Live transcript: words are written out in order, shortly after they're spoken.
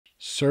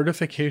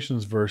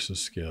Certifications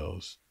versus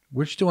skills.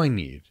 Which do I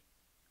need?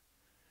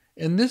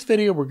 In this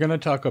video, we're going to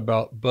talk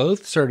about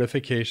both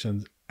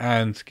certifications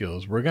and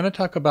skills. We're going to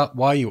talk about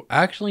why you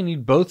actually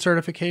need both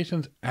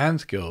certifications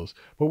and skills,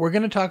 but we're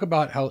going to talk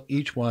about how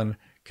each one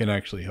can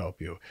actually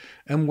help you.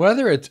 And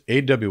whether it's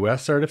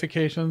AWS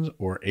certifications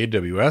or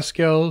AWS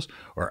skills,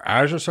 or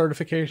Azure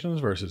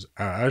certifications versus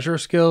Azure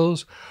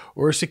skills,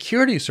 or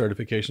security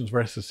certifications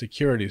versus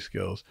security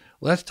skills,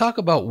 let's talk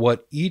about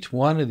what each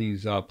one of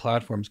these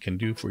platforms can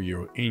do for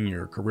you in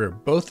your career,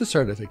 both the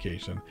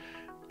certification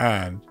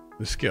and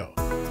the skill.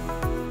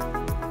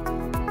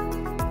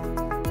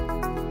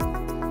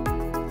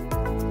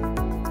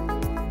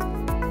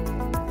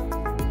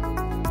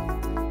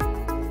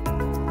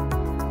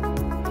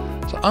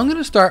 So I'm going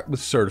to start with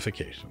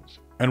certifications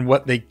and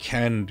what they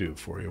can do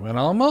for you. And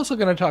I'm also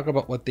going to talk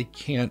about what they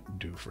can't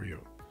do for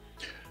you.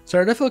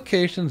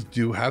 Certifications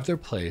do have their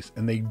place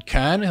and they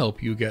can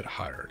help you get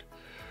hired.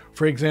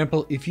 For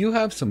example, if you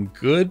have some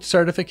good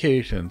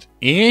certifications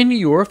in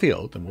your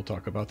field, and we'll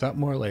talk about that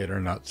more later,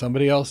 not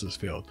somebody else's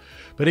field,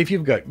 but if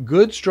you've got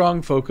good,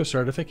 strong, focused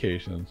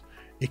certifications,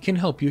 it can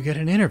help you get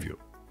an interview.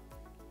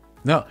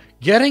 Now,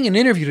 getting an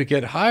interview to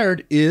get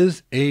hired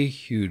is a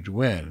huge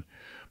win.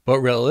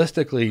 But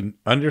realistically,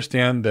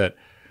 understand that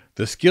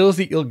the skills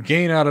that you'll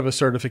gain out of a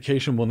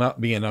certification will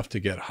not be enough to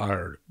get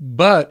hired.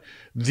 But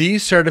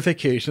these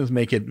certifications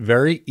make it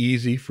very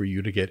easy for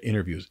you to get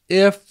interviews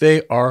if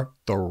they are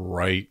the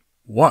right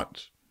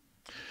ones.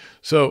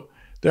 So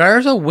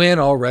there's a win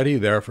already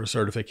there for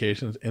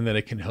certifications in that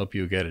it can help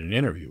you get an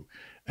interview.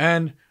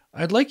 And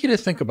I'd like you to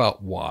think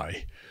about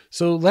why.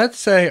 So let's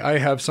say I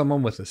have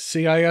someone with a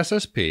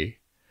CISSP,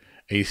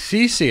 a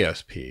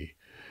CCSP,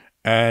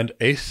 and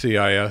a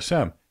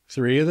CISM.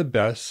 Three of the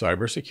best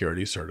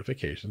cybersecurity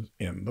certifications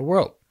in the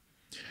world.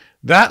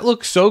 That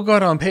looks so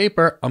good on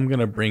paper, I'm going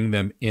to bring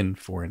them in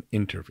for an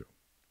interview.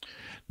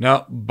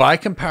 Now, by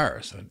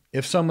comparison,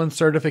 if someone's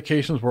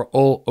certifications were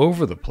all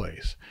over the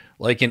place,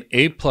 like an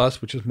A+,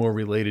 which is more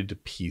related to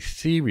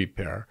PC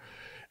repair,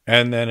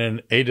 and then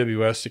an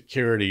AWS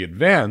Security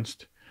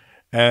Advanced,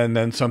 and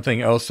then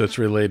something else that's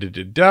related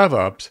to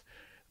DevOps,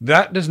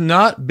 that does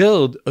not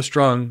build a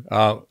strong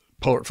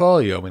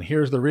portfolio. And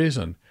here's the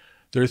reason.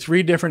 There are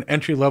three different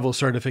entry-level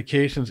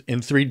certifications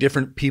in three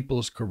different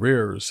people's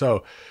careers.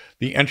 So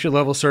the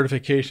entry-level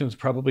certification is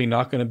probably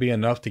not going to be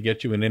enough to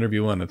get you an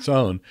interview on its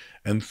own.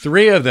 And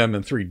three of them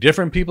in three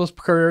different people's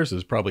careers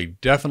is probably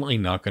definitely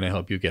not going to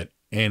help you get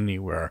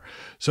anywhere.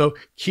 So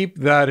keep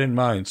that in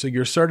mind. So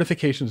your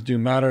certifications do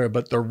matter,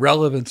 but the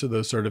relevance of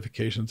those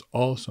certifications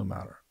also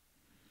matter.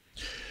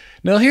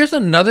 Now, here's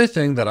another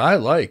thing that I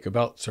like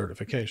about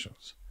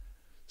certifications.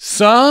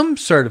 Some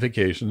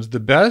certifications, the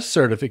best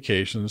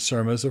certifications,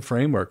 serve as a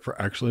framework for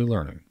actually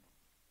learning.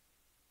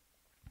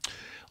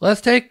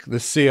 Let's take the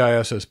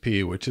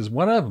CISSP, which is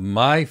one of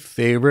my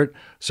favorite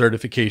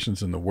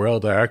certifications in the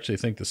world. I actually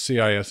think the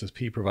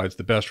CISSP provides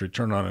the best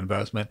return on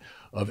investment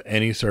of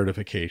any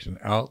certification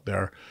out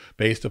there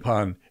based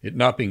upon it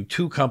not being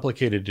too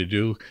complicated to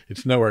do.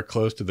 It's nowhere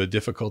close to the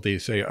difficulty,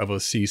 say, of a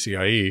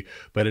CCIE,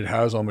 but it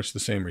has almost the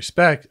same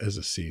respect as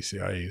a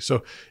CCIE.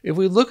 So if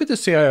we look at the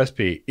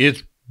CISSP,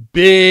 it's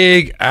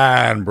big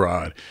and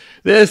broad.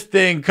 This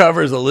thing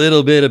covers a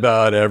little bit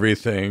about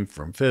everything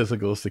from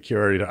physical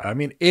security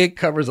to, it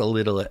covers a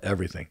little of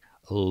everything,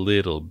 a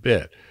little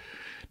bit.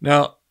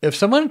 Now, if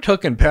someone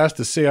took and passed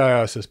the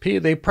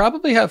CISSP, they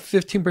probably have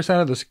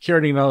 15% of the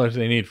security knowledge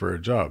they need for a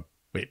job.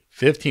 Wait,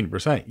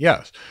 15%?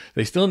 Yes.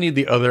 They still need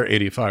the other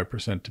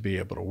 85% to be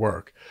able to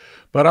work.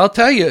 But I'll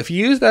tell you, if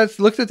you use that,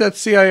 looked at that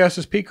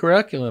CISSP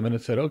curriculum and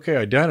it said, okay,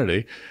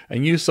 identity,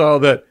 and you saw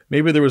that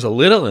maybe there was a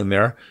little in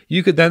there,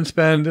 you could then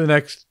spend the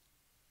next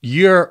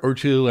year or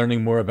two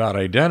learning more about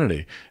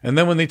identity. And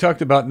then when they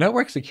talked about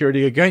network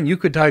security, again, you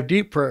could dive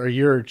deep for a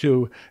year or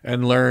two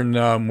and learn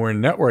more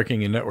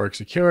networking and network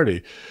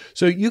security.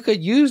 So you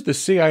could use the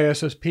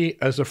CISSP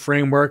as a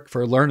framework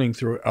for learning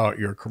throughout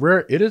your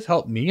career. It has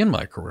helped me in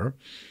my career.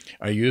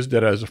 I used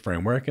it as a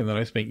framework, and then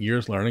I spent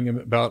years learning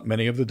about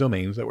many of the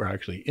domains that were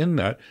actually in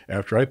that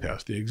after I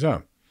passed the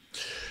exam.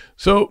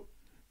 So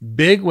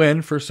big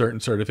win for certain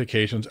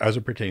certifications as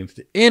it pertains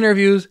to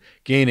interviews,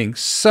 gaining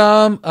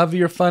some of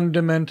your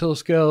fundamental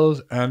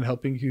skills, and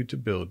helping you to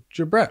build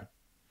your brand.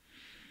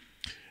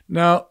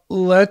 Now,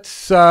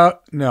 let's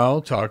now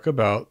talk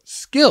about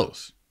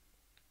skills.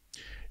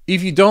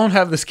 If you don't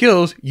have the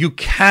skills, you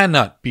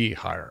cannot be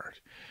hired,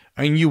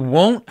 and you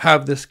won't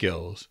have the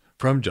skills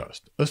from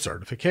just a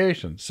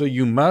certification. So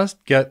you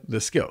must get the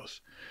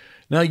skills.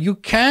 Now, you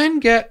can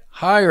get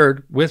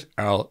hired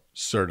without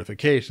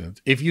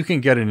certifications if you can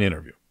get an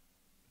interview.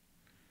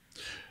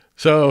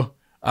 So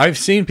I've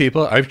trained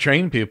people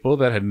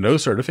that had no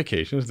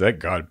certifications that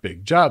got a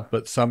big job,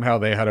 but somehow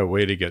they had a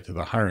way to get to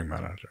the hiring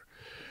manager.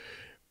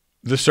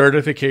 The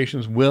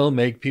certifications will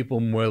make people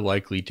more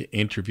likely to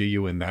interview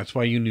you, and that's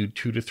why you need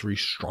 2 to 3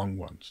 strong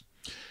ones.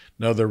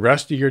 Now, the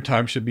rest of your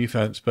time should be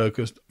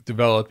focused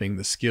developing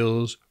the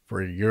skills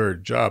for your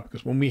job,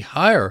 because when we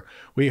hire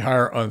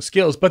on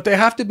skills, but they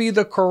have to be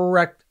the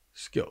correct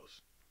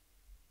skills.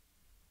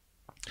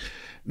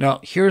 Now,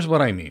 here's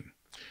what I mean.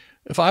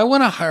 If I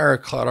want to hire a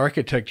cloud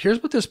architect,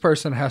 here's what this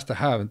person has to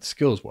have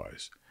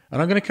skills-wise.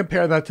 And I'm going to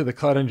compare that to the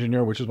cloud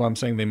engineer, which is why I'm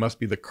saying they must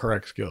be the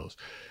correct skills.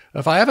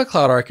 If I have a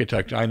cloud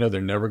architect, I know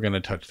they're never going to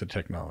touch the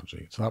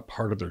technology. It's not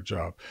part of their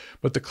job.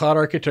 But the cloud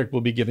architect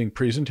will be giving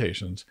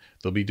presentations.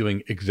 They'll be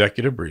doing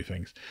executive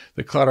briefings.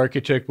 The cloud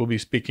architect will be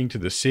speaking to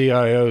the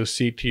CIO,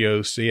 CTO,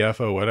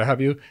 CFO, what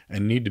have you,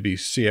 and need to be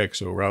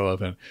CXO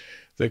relevant.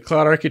 The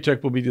cloud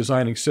architect will be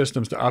designing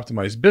systems to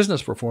optimize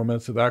business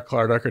performance, so that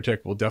cloud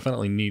architect will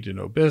definitely need to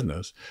know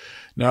business.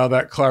 Now,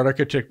 that cloud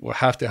architect will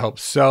have to help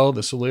sell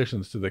the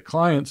solutions to the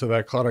client, so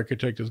that cloud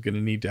architect is going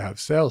to need to have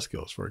sales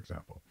skills, for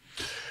example.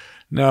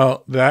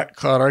 Now, that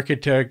cloud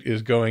architect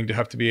is going to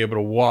have to be able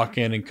to walk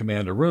in and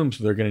command a room,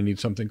 so they're going to need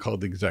something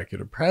called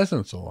executive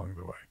presence along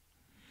the way.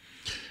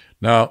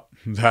 Now,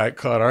 that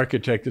cloud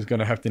architect is going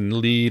to have to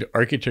lead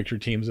architecture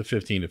teams of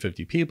 15 to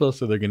 50 people,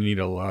 so they're going to need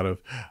a lot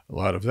of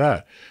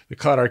that. The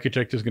cloud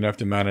architect is going to have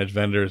to manage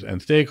vendors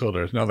and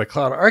stakeholders. Now, the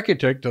cloud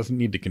architect doesn't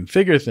need to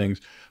configure things,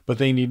 but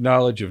they need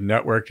knowledge of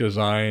network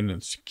design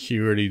and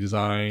security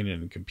design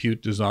and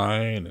compute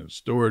design and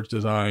storage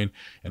design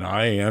and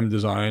IAM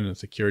design and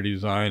security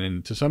design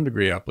and to some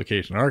degree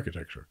application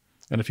architecture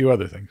and a few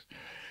other things.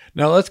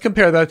 Now, let's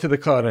compare that to the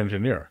cloud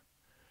engineer.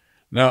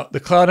 Now, the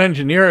cloud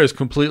engineer is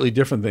completely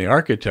different than the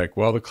architect.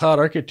 While the cloud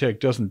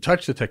architect doesn't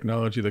touch the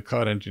technology, the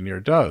cloud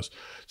engineer does.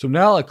 So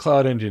now a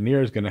cloud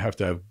engineer is going to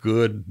have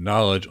good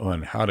knowledge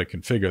on how to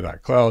configure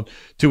that cloud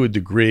to a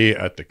degree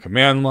at the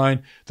command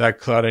line. That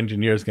cloud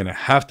engineer is going to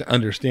have to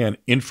understand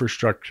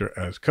infrastructure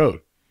as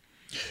code.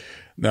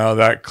 Now,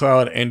 that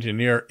cloud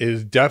engineer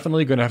is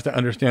definitely going to have to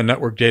understand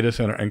network data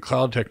center and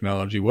cloud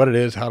technology, what it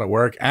is, how to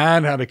work,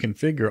 and how to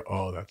configure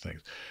all that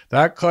things.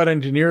 That cloud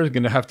engineer is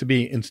going to have to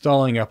be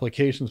installing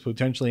applications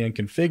potentially and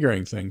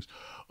configuring things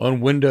on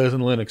Windows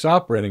and Linux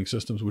operating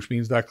systems, which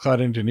means that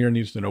cloud engineer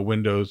needs to know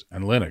Windows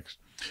and Linux.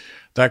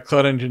 That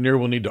cloud engineer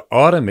will need to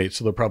automate,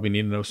 so they'll probably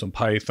need to know some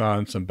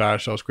Python, some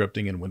Bash shell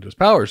scripting, and Windows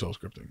PowerShell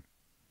scripting.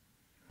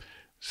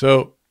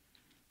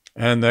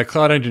 And the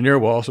cloud engineer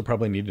will also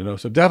probably need to know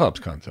some DevOps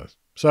concepts.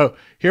 So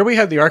here we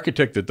have the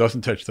architect that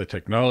doesn't touch the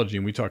technology,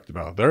 and we talked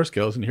about their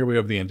skills. And here we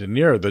have the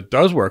engineer that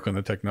does work on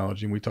the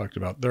technology, and we talked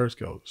about their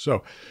skills.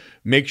 So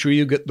make sure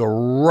you get the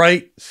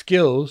right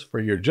skills for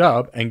your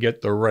job and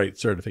get the right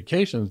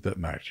certifications that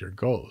match your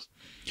goals.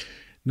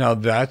 Now,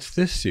 that's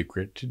the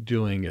secret to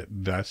doing it.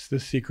 That's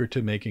the secret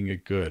to making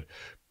it good.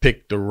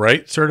 Pick the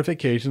right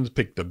certifications,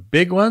 pick the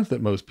big ones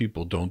that most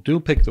people don't do,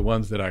 pick the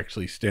ones that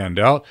actually stand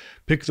out,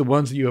 pick the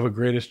ones that you have a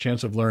greatest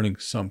chance of learning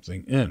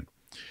something in.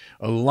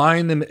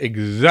 Align them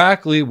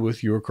exactly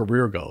with your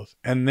career goals,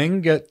 and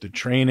then get the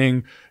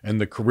training and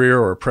the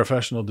career or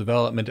professional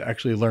development to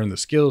actually learn the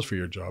skills for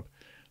your job.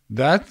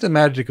 That's the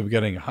magic of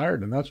getting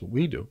hired, and that's what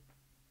we do.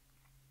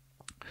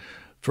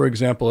 For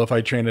example, if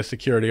I train a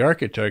security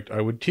architect,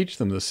 I would teach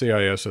them the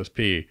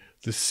CISSP,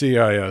 the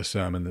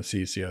CISM, and the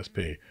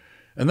CCSP.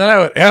 And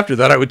then after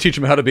that, I would teach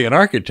them how to be an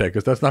architect,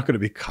 because that's not going to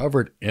be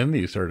covered in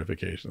these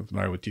certifications. And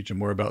I would teach them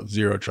more about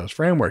zero trust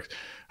frameworks,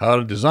 how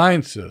to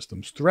design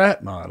systems,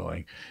 threat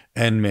modeling,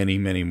 and many,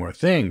 many more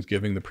things,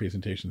 giving the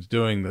presentations,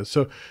 doing this.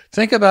 So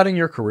think about in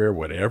your career,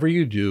 whatever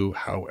you do,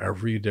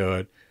 however you do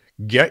it,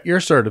 get your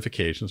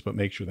certifications, but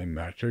make sure they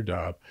match your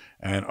job,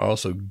 and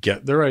also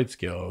get the right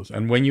skills.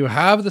 And when you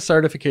have the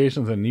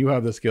certifications and you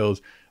have the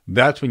skills,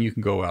 that's when you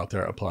can go out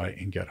there, apply,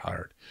 and get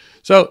hired.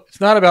 So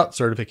it's not about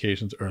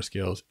certifications or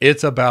skills.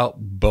 It's about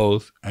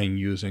both and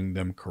using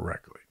them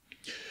correctly.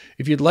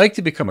 If you'd like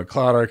to become a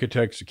cloud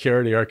architect,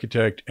 security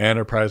architect,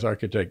 enterprise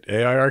architect,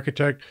 AI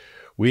architect,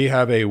 we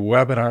have a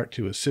webinar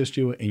to assist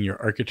you in your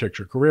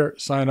architecture career.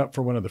 Sign up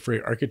for one of the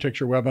free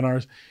architecture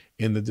webinars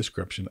in the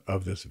description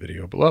of this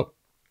video below.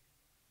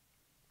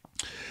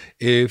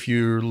 If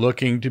you're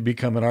looking to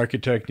become an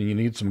architect and you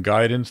need some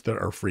guidance,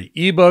 there are free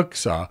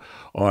ebooks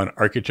on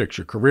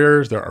architecture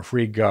careers. There are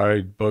free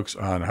guidebooks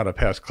on how to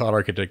pass cloud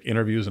architect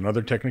interviews and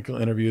other technical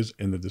interviews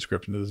in the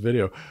description of this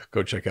video.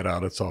 Go check it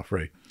out. It's all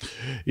free.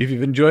 If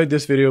you've enjoyed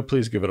this video,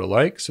 please give it a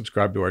like,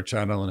 subscribe to our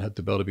channel, and hit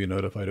the bell to be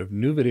notified of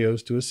new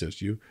videos to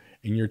assist you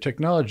in your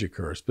technology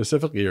career,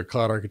 specifically your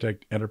cloud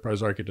architect,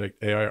 enterprise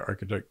architect, AI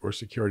architect, or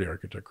security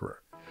architect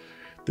career.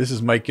 This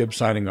is Mike Gibbs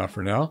signing off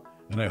for now,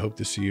 and I hope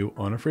to see you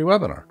on a free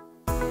webinar.